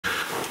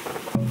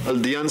Well,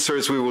 the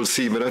answers we will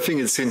see, but I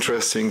think it's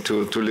interesting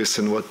to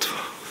listen.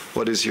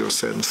 What is your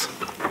sense?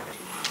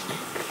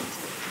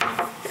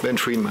 Ben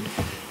Friedman.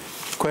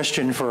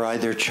 Question for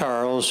either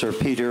Charles or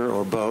Peter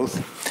or both.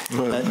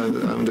 Well,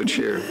 I'm the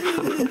chair.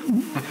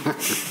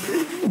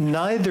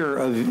 Neither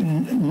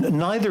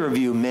of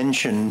you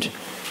mentioned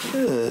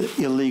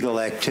illegal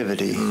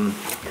activity.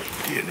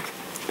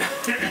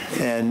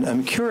 And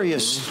I'm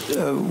curious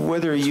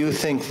whether you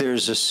think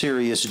there's a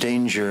serious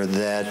danger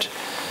that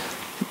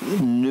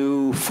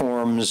new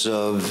forms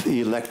of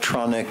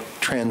electronic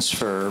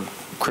transfer,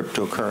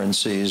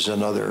 cryptocurrencies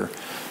and other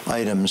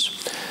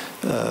items,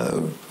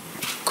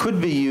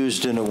 could be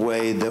used in a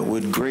way that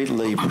would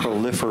greatly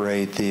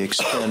proliferate the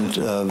extent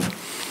of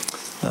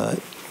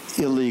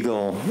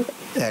illegal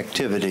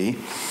activity.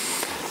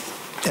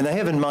 And I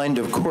have in mind,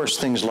 of course,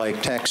 things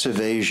like tax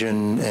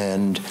evasion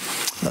and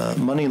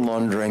money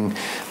laundering,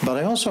 but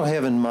I also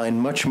have in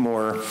mind much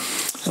more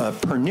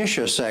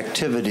pernicious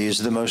activities,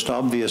 the most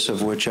obvious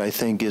of which I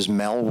think is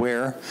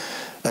malware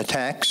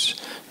attacks.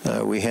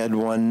 We had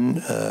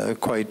one,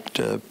 quite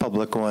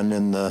public one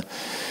in the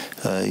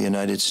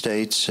United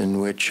States, in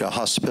which a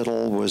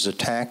hospital was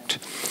attacked,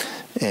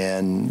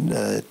 and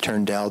it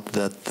turned out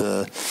that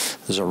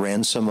there's a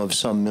ransom of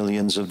some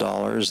millions of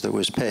dollars that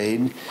was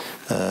paid.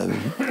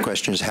 The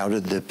question is, how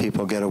did the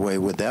people get away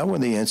with that? Well,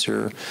 the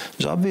answer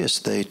is obvious.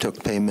 They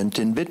took payment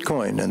in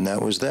Bitcoin, and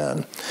that was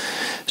that.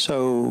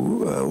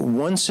 So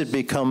once it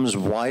becomes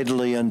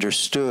widely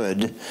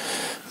understood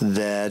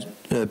that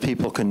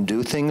people can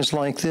do things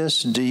like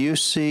this, do you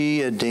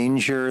see a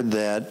danger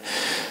that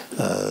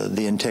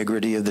the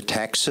integrity of the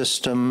tax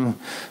system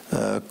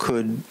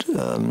could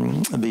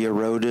be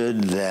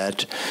eroded,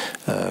 that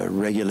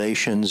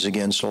regulations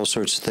against all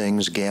sorts of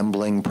things,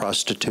 gambling,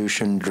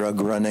 prostitution, drug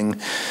running,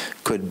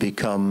 could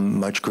become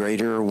much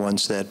greater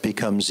once that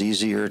becomes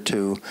easier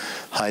to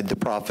hide the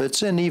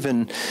profits? And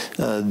even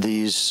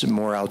these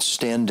more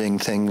outstanding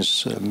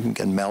things,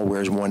 again,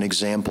 malware is one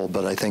example,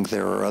 but I think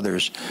there are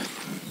others.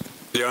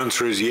 The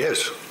answer is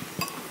yes.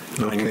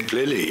 Okay. I mean,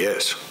 clearly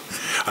yes.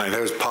 And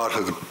that was part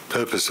of the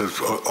purpose of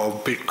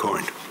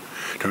Bitcoin,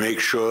 to make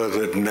sure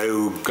that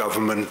no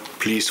government,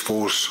 police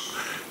force,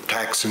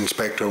 tax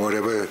inspector,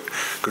 whatever,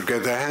 could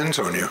get their hands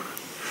on you.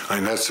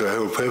 And that's the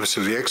whole purpose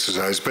of the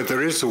exercise. But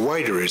there is the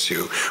wider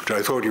issue, which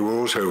I thought you were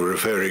also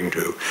referring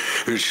to,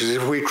 which is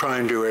if we try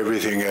and do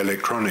everything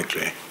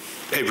electronically,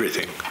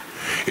 everything,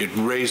 it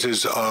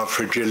raises our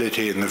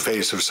fragility in the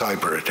face of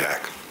cyber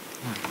attack.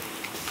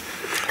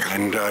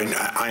 And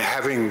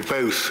having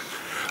both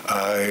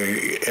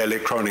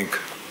electronic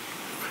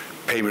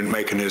payment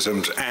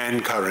mechanisms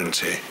and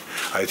currency,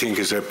 I think,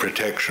 is a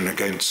protection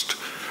against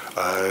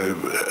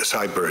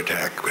cyber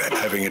attack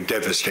having a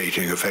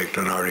devastating effect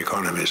on our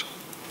economies.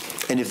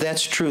 And if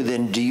that's true,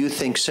 then do you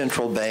think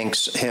central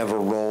banks have a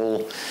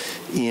role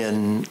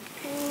in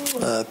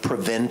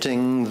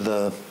preventing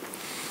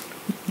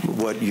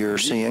what you're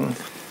seeing?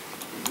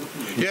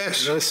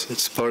 Yes. Yes,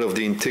 it's part of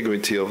the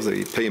integrity of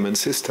the payment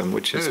system,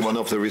 which is one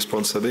of the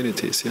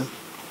responsibilities, yeah?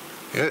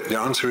 Yeah, the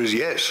answer is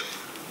yes.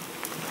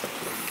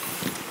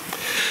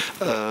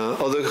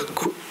 Other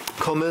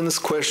comments,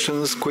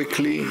 questions,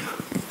 quickly?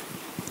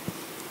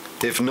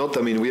 If not,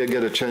 I mean, we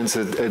get a chance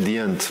at the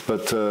end,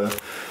 but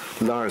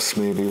Lars,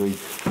 maybe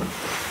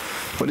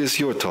what is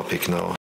your topic now?